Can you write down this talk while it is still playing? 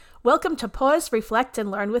Welcome to Pause, Reflect,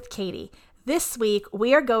 and Learn with Katie. This week,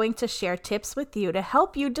 we are going to share tips with you to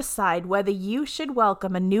help you decide whether you should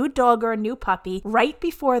welcome a new dog or a new puppy right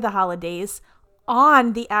before the holidays,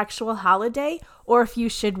 on the actual holiday, or if you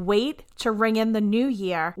should wait to ring in the new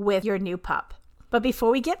year with your new pup. But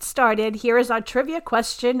before we get started, here is our trivia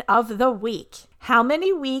question of the week. How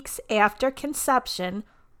many weeks after conception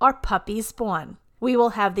are puppies born? We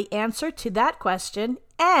will have the answer to that question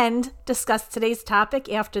and discuss today's topic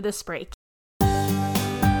after this break.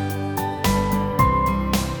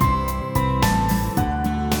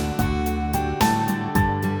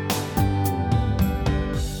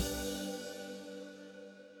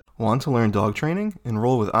 Want to learn dog training?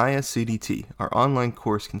 Enroll with ISCDT. Our online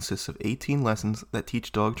course consists of 18 lessons that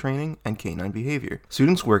teach dog training and canine behavior.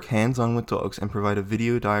 Students work hands-on with dogs and provide a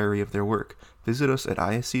video diary of their work. Visit us at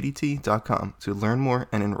iscdt.com to learn more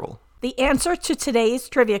and enroll. The answer to today's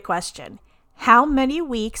trivia question, how many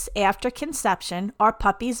weeks after conception are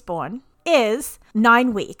puppies born, is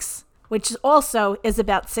 9 weeks, which also is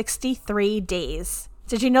about 63 days.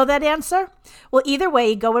 Did you know that answer? Well, either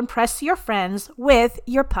way, go impress your friends with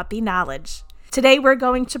your puppy knowledge. Today, we're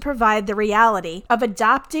going to provide the reality of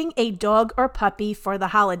adopting a dog or puppy for the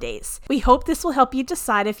holidays. We hope this will help you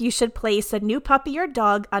decide if you should place a new puppy or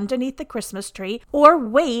dog underneath the Christmas tree or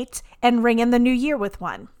wait and ring in the new year with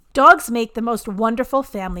one. Dogs make the most wonderful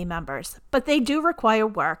family members, but they do require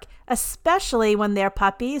work, especially when they're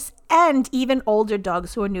puppies and even older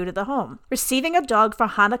dogs who are new to the home. Receiving a dog for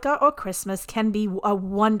Hanukkah or Christmas can be a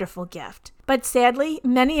wonderful gift. But sadly,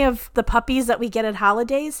 many of the puppies that we get at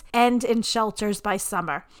holidays end in shelters by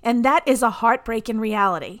summer, and that is a heartbreaking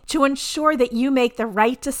reality. To ensure that you make the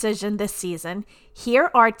right decision this season,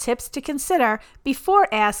 here are tips to consider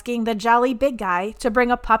before asking the jolly big guy to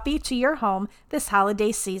bring a puppy to your home this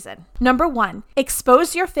holiday season. Number 1,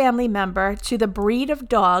 expose your family member to the breed of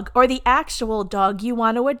dog or the actual dog you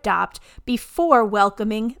want to adopt before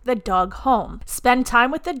welcoming the dog home. Spend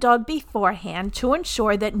time with the dog beforehand to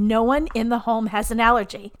ensure that no one in the home has an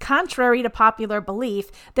allergy. Contrary to popular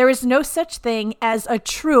belief, there is no such thing as a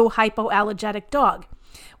true hypoallergenic dog.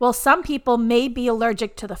 While some people may be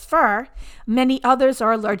allergic to the fur, many others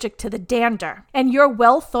are allergic to the dander. And your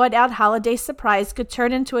well-thought-out holiday surprise could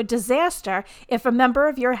turn into a disaster if a member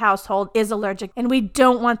of your household is allergic. And we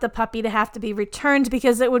don't want the puppy to have to be returned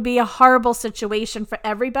because it would be a horrible situation for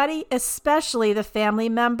everybody, especially the family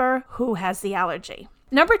member who has the allergy.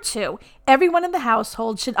 Number 2, everyone in the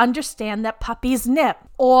household should understand that puppies nip.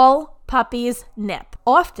 All puppies nip.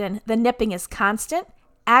 Often, the nipping is constant,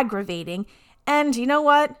 aggravating, and you know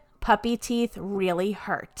what? Puppy teeth really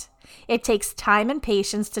hurt. It takes time and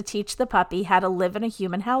patience to teach the puppy how to live in a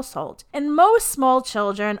human household. And most small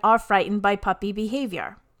children are frightened by puppy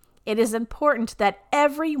behavior. It is important that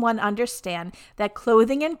everyone understand that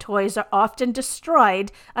clothing and toys are often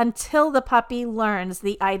destroyed until the puppy learns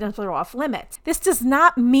the items are off limits. This does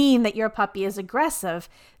not mean that your puppy is aggressive.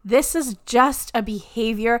 This is just a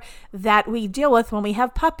behavior that we deal with when we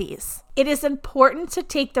have puppies. It is important to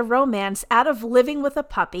take the romance out of living with a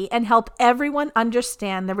puppy and help everyone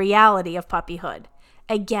understand the reality of puppyhood.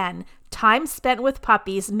 Again, time spent with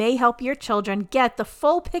puppies may help your children get the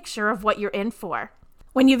full picture of what you're in for.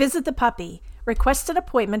 When you visit the puppy, request an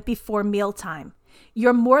appointment before mealtime.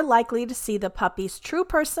 You're more likely to see the puppy's true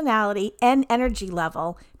personality and energy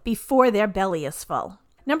level before their belly is full.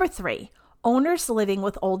 Number 3, owners living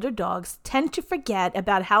with older dogs tend to forget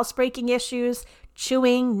about housebreaking issues,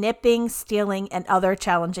 chewing, nipping, stealing, and other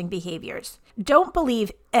challenging behaviors. Don't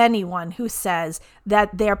believe anyone who says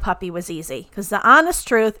that their puppy was easy, because the honest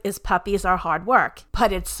truth is puppies are hard work,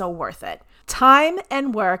 but it's so worth it. Time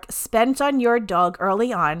and work spent on your dog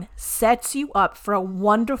early on sets you up for a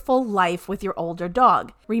wonderful life with your older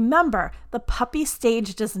dog. Remember, the puppy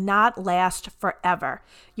stage does not last forever.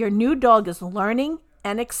 Your new dog is learning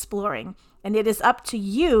and exploring, and it is up to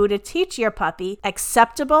you to teach your puppy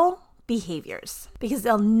acceptable behaviors because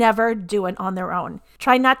they'll never do it on their own.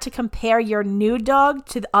 Try not to compare your new dog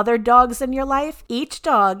to the other dogs in your life. Each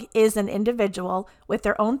dog is an individual with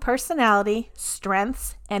their own personality,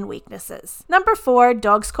 strengths, and weaknesses. Number 4,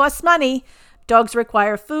 dogs cost money. Dogs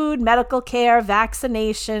require food, medical care,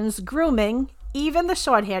 vaccinations, grooming. Even the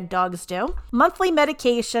short-haired dogs do. Monthly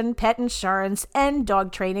medication, pet insurance, and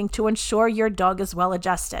dog training to ensure your dog is well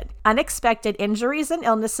adjusted. Unexpected injuries and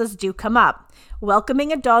illnesses do come up.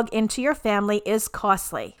 Welcoming a dog into your family is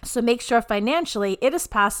costly, so make sure financially it is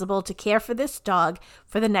possible to care for this dog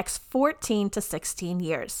for the next 14 to 16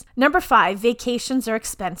 years. Number 5, vacations are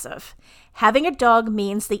expensive. Having a dog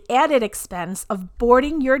means the added expense of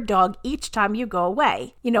boarding your dog each time you go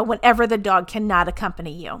away, whenever the dog cannot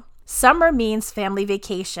accompany you. Summer means family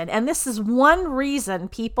vacation, and this is one reason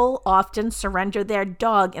people often surrender their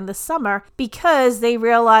dog in the summer because they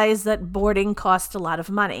realize that boarding costs a lot of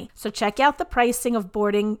money. So check out the pricing of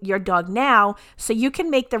boarding your dog now so you can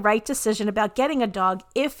make the right decision about getting a dog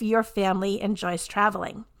if your family enjoys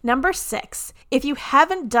traveling. Number 6, if you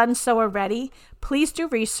haven't done so already, please do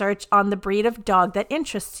research on the breed of dog that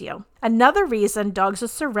interests you. Another reason dogs are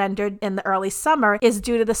surrendered in the early summer is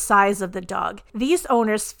due to the size of the dog. These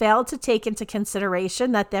owners failed to take into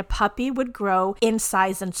consideration that their puppy would grow in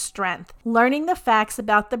size and strength. Learning the facts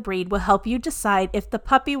about the breed will help you decide if the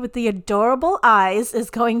puppy with the adorable eyes is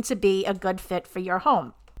going to be a good fit for your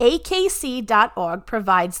home. AKC.org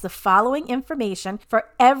provides the following information for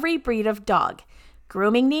every breed of dog: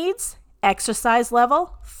 grooming needs, exercise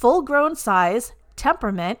level, full-grown size,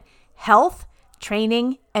 temperament, health,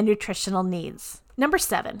 training, and nutritional needs. Number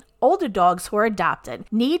 7, older dogs who are adopted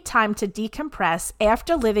need time to decompress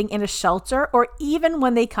after living in a shelter or even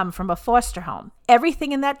when they come from a foster home.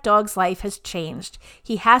 Everything in that dog's life has changed.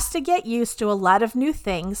 He has to get used to a lot of new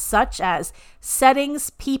things such as settings,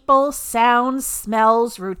 people, sounds,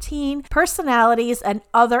 smells, routine, personalities, and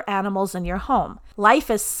other animals in your home. Life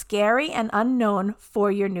is scary and unknown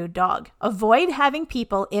for your new dog. Avoid having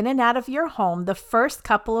people in and out of your home the first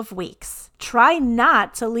couple of weeks. Try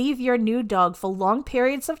not to leave your new dog for long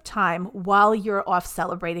periods of time while you're off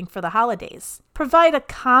celebrating for the holidays. Provide a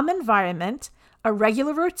calm environment, a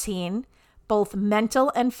regular routine, both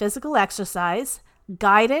mental and physical exercise,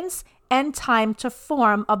 guidance, and time to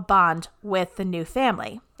form a bond with the new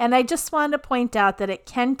family. And I just want to point out that it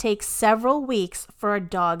can take several weeks for a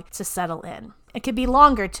dog to settle in. It could be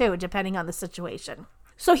longer too, depending on the situation.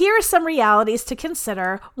 So here are some realities to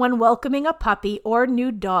consider when welcoming a puppy or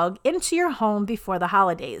new dog into your home before the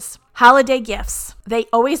holidays. Holiday gifts. They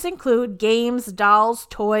always include games, dolls,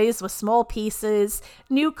 toys with small pieces,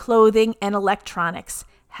 new clothing, and electronics.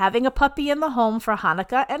 Having a puppy in the home for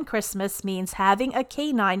Hanukkah and Christmas means having a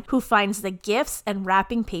canine who finds the gifts and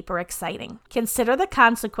wrapping paper exciting. Consider the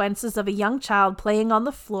consequences of a young child playing on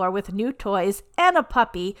the floor with new toys and a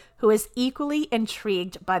puppy who is equally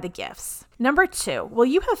intrigued by the gifts. Number 2, will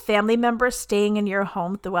you have family members staying in your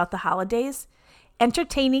home throughout the holidays?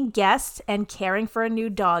 Entertaining guests and caring for a new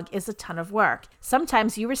dog is a ton of work.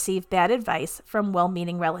 Sometimes you receive bad advice from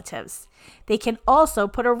well-meaning relatives. They can also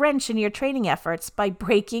put a wrench in your training efforts by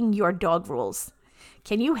breaking your dog rules.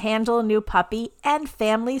 Can you handle a new puppy and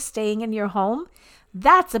family staying in your home?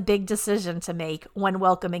 That's a big decision to make when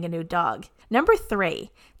welcoming a new dog. Number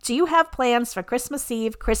 3, do you have plans for Christmas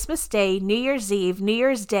Eve, Christmas Day, New Year's Eve, New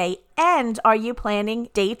Year's Day, and are you planning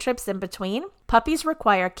day trips in between? Puppies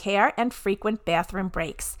require care and frequent bathroom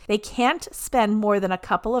breaks. They can't spend more than a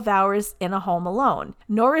couple of hours in a home alone,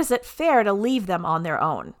 nor is it fair to leave them on their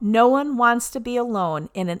own. No one wants to be alone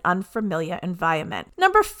in an unfamiliar environment.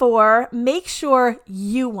 Number 4, make sure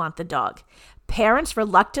you want the dog. Parents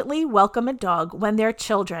reluctantly welcome a dog when they're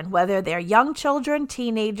children, whether they're young children,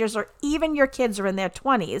 teenagers, or even your kids are in their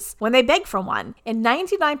 20s, when they beg for one. In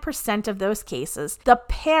 99% of those cases, the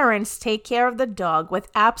parents take care of the dog with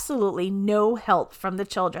absolutely no help from the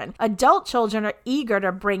children. Adult children are eager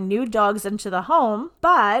to bring new dogs into the home,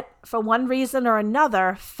 but for one reason or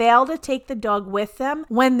another, fail to take the dog with them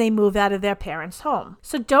when they move out of their parents' home.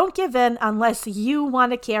 So don't give in unless you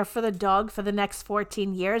want to care for the dog for the next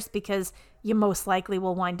 14 years, because you most likely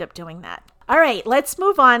will wind up doing that. All right, let's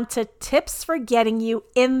move on to tips for getting you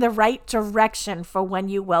in the right direction for when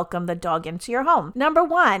you welcome the dog into your home. Number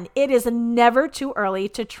 1, it is never too early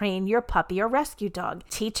to train your puppy or rescue dog.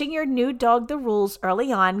 Teaching your new dog the rules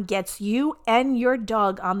early on gets you and your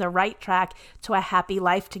dog on the right track to a happy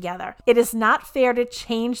life together. It is not fair to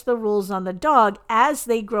change the rules on the dog as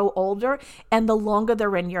they grow older and the longer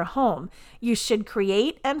they're in your home. You should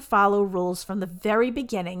create and follow rules from the very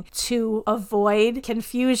beginning to avoid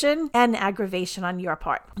confusion and aggravation on your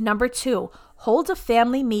part. Number 2, hold a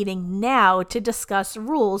family meeting now to discuss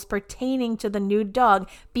rules pertaining to the new dog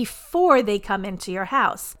before they come into your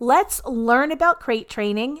house. Let's learn about crate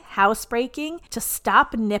training, housebreaking, to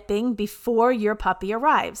stop nipping before your puppy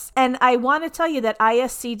arrives. And I want to tell you that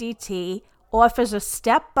ISCDT offers a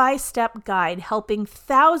step-by-step guide helping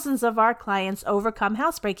thousands of our clients overcome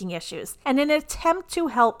housebreaking issues. And in an attempt to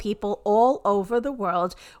help people all over the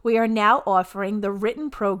world, we are now offering the written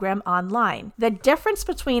program online. The difference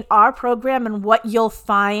between our program and what you'll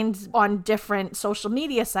find on different social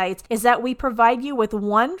media sites is that we provide you with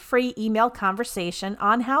one free email conversation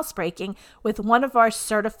on housebreaking with one of our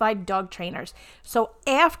certified dog trainers. So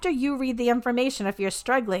after you read the information, if you're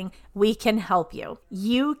struggling, we can help you.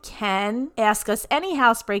 You can ask us any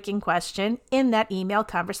housebreaking question in that email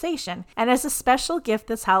conversation. And as a special gift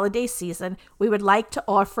this holiday season, we would like to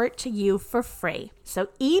offer it to you for free. So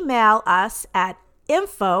email us at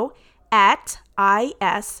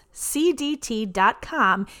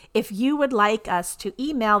info@iscdt.com if you would like us to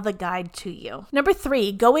email the guide to you. Number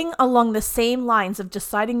 3, going along the same lines of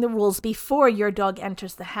deciding the rules before your dog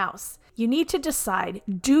enters the house. You need to decide,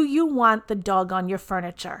 do you want the dog on your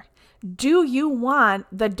furniture? Do you want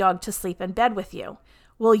the dog to sleep in bed with you?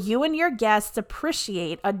 Will you and your guests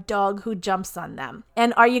appreciate a dog who jumps on them?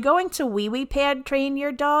 And are you going to wee-wee pad train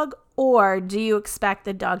your dog? Or do you expect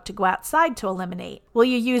the dog to go outside to eliminate? Will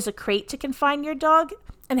you use a crate to confine your dog?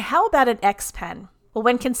 And how about an X-pen? Well,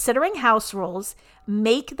 when considering house rules,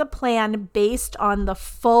 make the plan based on the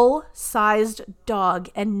full-sized dog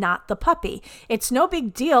and not the puppy. It's no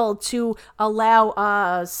big deal to allow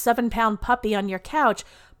a 7-pound puppy on your couch,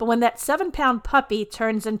 but when that 7-pound puppy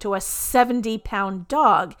turns into a 70-pound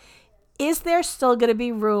dog, is there still going to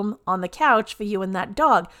be room on the couch for you and that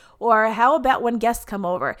dog? Or how about when guests come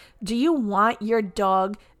over? Do you want your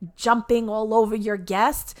dog jumping all over your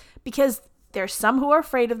guests? Because there's some who are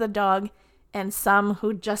afraid of the dog and some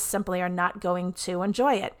who just simply are not going to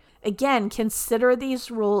enjoy it. Again, consider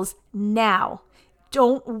these rules now.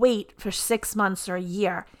 Don't wait for 6 months or a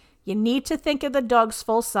year. You need to think of the dog's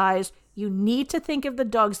full size. You need to think of the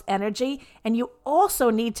dog's energy, and you also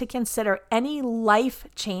need to consider any life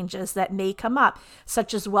changes that may come up,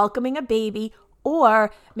 such as welcoming a baby or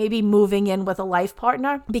maybe moving in with a life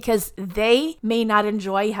partner, because they may not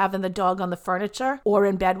enjoy having the dog on the furniture or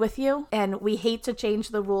in bed with you. And we hate to change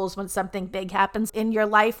the rules when something big happens in your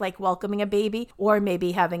life, like welcoming a baby or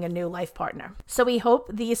maybe having a new life partner. So we hope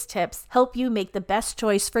these tips help you make the best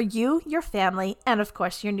choice for you, your family, and of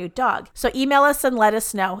course, your new dog. So email us and let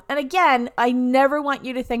us know. And again, I never want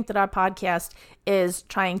you to think that our podcast is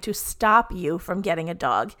trying to stop you from getting a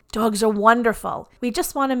dog. Dogs are wonderful. We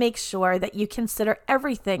just want to make sure that you consider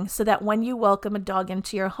everything so that when you welcome a dog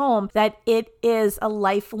into your home, that it is a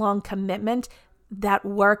lifelong commitment that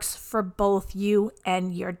works for both you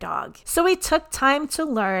and your dog. So we took time to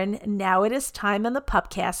learn. Now it is time in the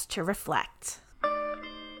Pupcast to reflect.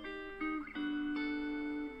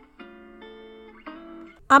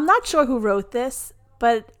 I'm not sure who wrote this,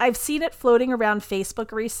 but I've seen it floating around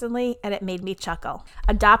Facebook recently, and it made me chuckle.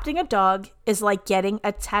 Adopting a dog is like getting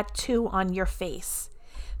a tattoo on your face.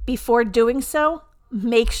 Before doing so,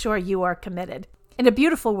 make sure you are committed. In a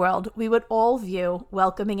beautiful world, we would all view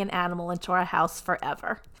welcoming an animal into our house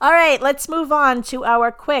forever. All right, let's move on to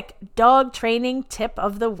our quick dog training tip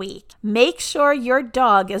of the week. Make sure your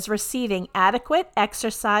dog is receiving adequate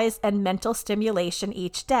exercise and mental stimulation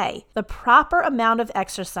each day. The proper amount of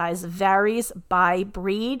exercise varies by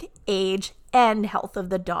breed, age, and health of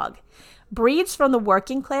the dog. Breeds from the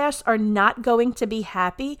working class are not going to be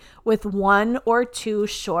happy with 1 or 2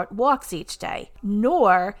 short walks each day,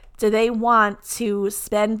 nor do they want to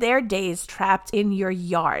spend their days trapped in your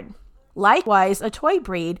yard. Likewise, a toy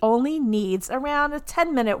breed only needs around a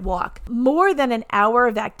 10-minute walk. More than an hour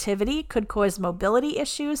of activity could cause mobility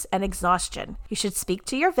issues and exhaustion. You should speak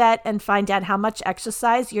to your vet and find out how much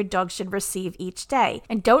exercise your dog should receive each day.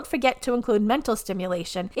 And don't forget to include mental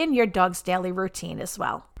stimulation in your dog's daily routine as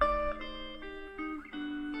well.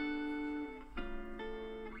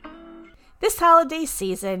 This holiday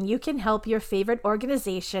season, you can help your favorite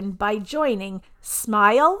organization by joining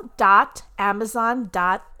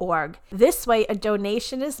smile.amazon.org. This way, a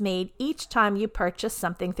donation is made each time you purchase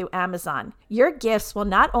something through Amazon. Your gifts will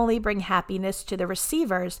not only bring happiness to the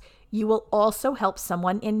receivers, you will also help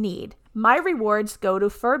someone in need. My rewards go to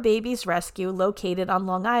Fur Babies Rescue located on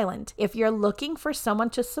Long Island. If you're looking for someone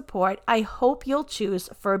to support, I hope you'll choose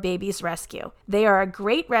Fur Babies Rescue. They are a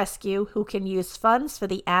great rescue who can use funds for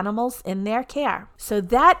the animals in their care. So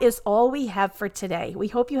that is all we have for today. We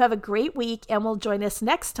hope you have a great week and will join us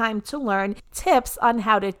next time to learn tips on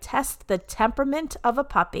how to test the temperament of a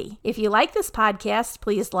puppy. If you like this podcast,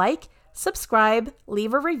 please like, subscribe,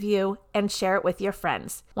 leave a review, and share it with your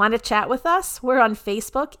friends. Want to chat with us? We're on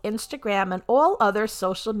Facebook, Instagram, and all other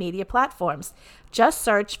social media platforms. Just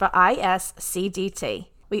search for ISCDT.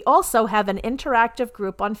 We also have an interactive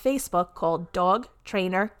group on Facebook called Dog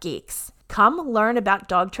Trainer Geeks. Come learn about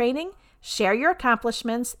dog training, share your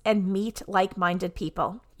accomplishments, and meet like-minded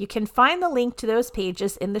people. You can find the link to those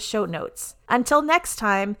pages in the show notes. Until next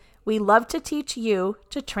time, we love to teach you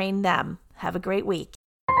to train them. Have a great week.